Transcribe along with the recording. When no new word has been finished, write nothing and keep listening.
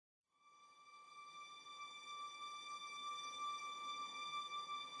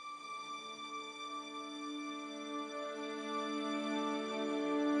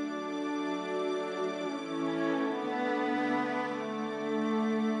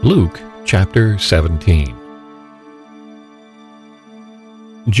Luke chapter 17.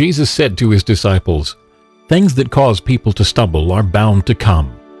 Jesus said to his disciples, "Things that cause people to stumble are bound to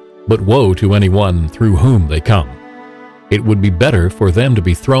come, but woe to anyone through whom they come. It would be better for them to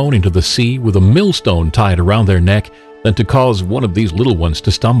be thrown into the sea with a millstone tied around their neck than to cause one of these little ones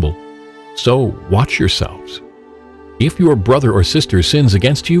to stumble. So watch yourselves. If your brother or sister sins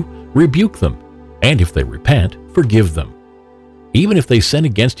against you, rebuke them, and if they repent, forgive them. Even if they sin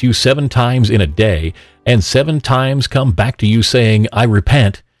against you 7 times in a day, and 7 times come back to you saying, 'I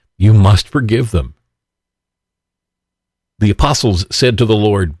repent,' you must forgive them." The apostles said to the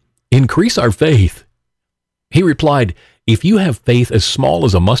Lord, "Increase our faith." He replied, "If you have faith as small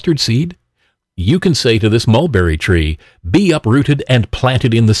as a mustard seed, you can say to this mulberry tree, 'Be uprooted and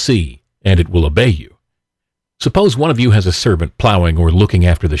planted in the sea,' and it will obey you. Suppose one of you has a servant plowing or looking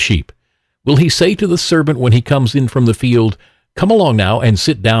after the sheep. Will he say to the servant when he comes in from the field, 'Come along now and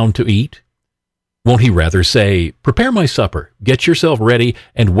sit down to eat'? Won't he rather say, 'Prepare my supper, get yourself ready,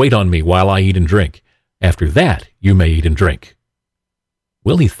 and wait on me while I eat and drink. After that you may eat and drink'?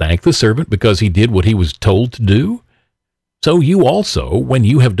 Will he thank the servant because he did what he was told to do? So you also, when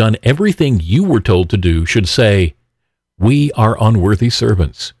you have done everything you were told to do, should say, 'We are unworthy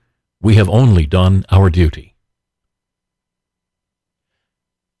servants. We have only done our duty.'"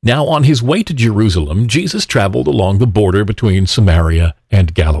 Now on his way to Jerusalem, Jesus traveled along the border between Samaria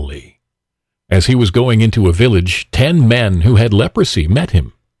and Galilee. As he was going into a village, 10 men who had leprosy met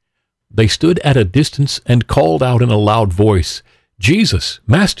him. They stood at a distance and called out in a loud voice, "Jesus,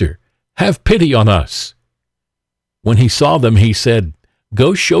 Master, have pity on us." When he saw them, he said,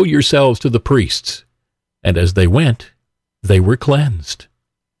 "Go show yourselves to the priests." And as they went, they were cleansed.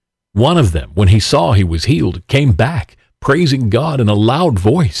 One of them, when he saw he was healed, came back, praising God in a loud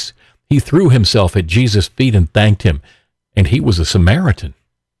voice. He threw himself at Jesus' feet and thanked him, and he was a Samaritan.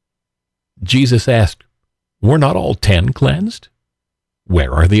 Jesus asked, "Were not all 10 cleansed?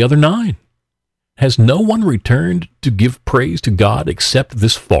 Where are the other 9? Has no one returned to give praise to God except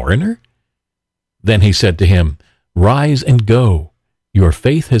this foreigner?" Then he said to him, "Rise and go. Your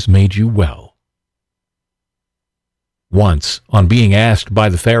faith has made you well." Once, on being asked by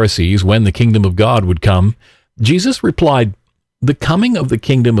the Pharisees when the kingdom of God would come, Jesus replied, "The coming of the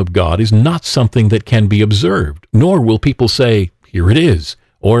kingdom of God is not something that can be observed, nor will people say, 'Here it is,'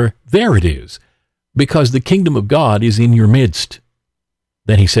 or 'There it is,' because the kingdom of God is in your midst."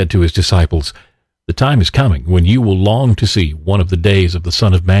 Then he said to his disciples, "The time is coming when you will long to see one of the days of the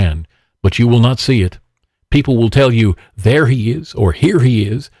Son of Man, but you will not see it. People will tell you, 'There he is,' or 'Here he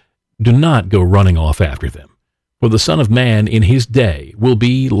is.' Do not go running off after them, for the Son of Man in his day will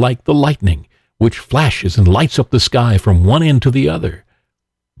be like the lightning, which flashes and lights up the sky from one end to the other.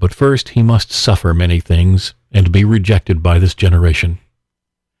 But first he must suffer many things and be rejected by this generation.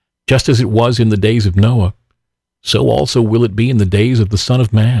 Just as it was in the days of Noah, so also will it be in the days of the Son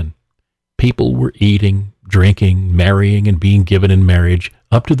of Man. People were eating, drinking, marrying, and being given in marriage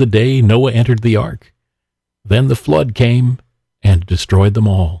up to the day Noah entered the ark. Then the flood came and destroyed them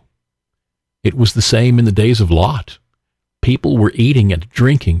all. It was the same in the days of Lot. People were eating and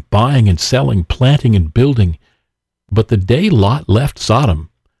drinking, buying and selling, planting and building. But the day Lot left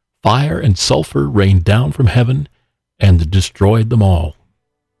Sodom, fire and sulfur rained down from heaven and destroyed them all.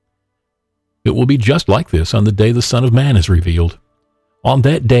 It will be just like this on the day the Son of Man is revealed. On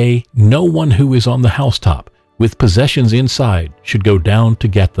that day, no one who is on the housetop with possessions inside should go down to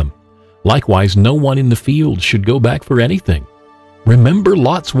get them. Likewise, no one in the field should go back for anything. Remember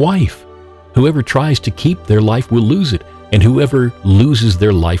Lot's wife. Whoever tries to keep their life will lose it, and whoever loses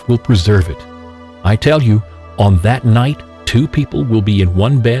their life will preserve it. I tell you, on that night, 2 people will be in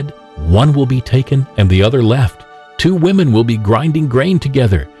one bed, one will be taken and the other left. 2 women will be grinding grain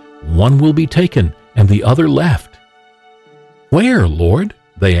together, one will be taken and the other left." "Where, Lord?"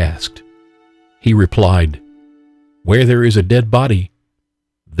 they asked. He replied, "Where there is a dead body,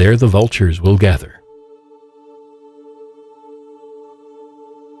 there the vultures will gather."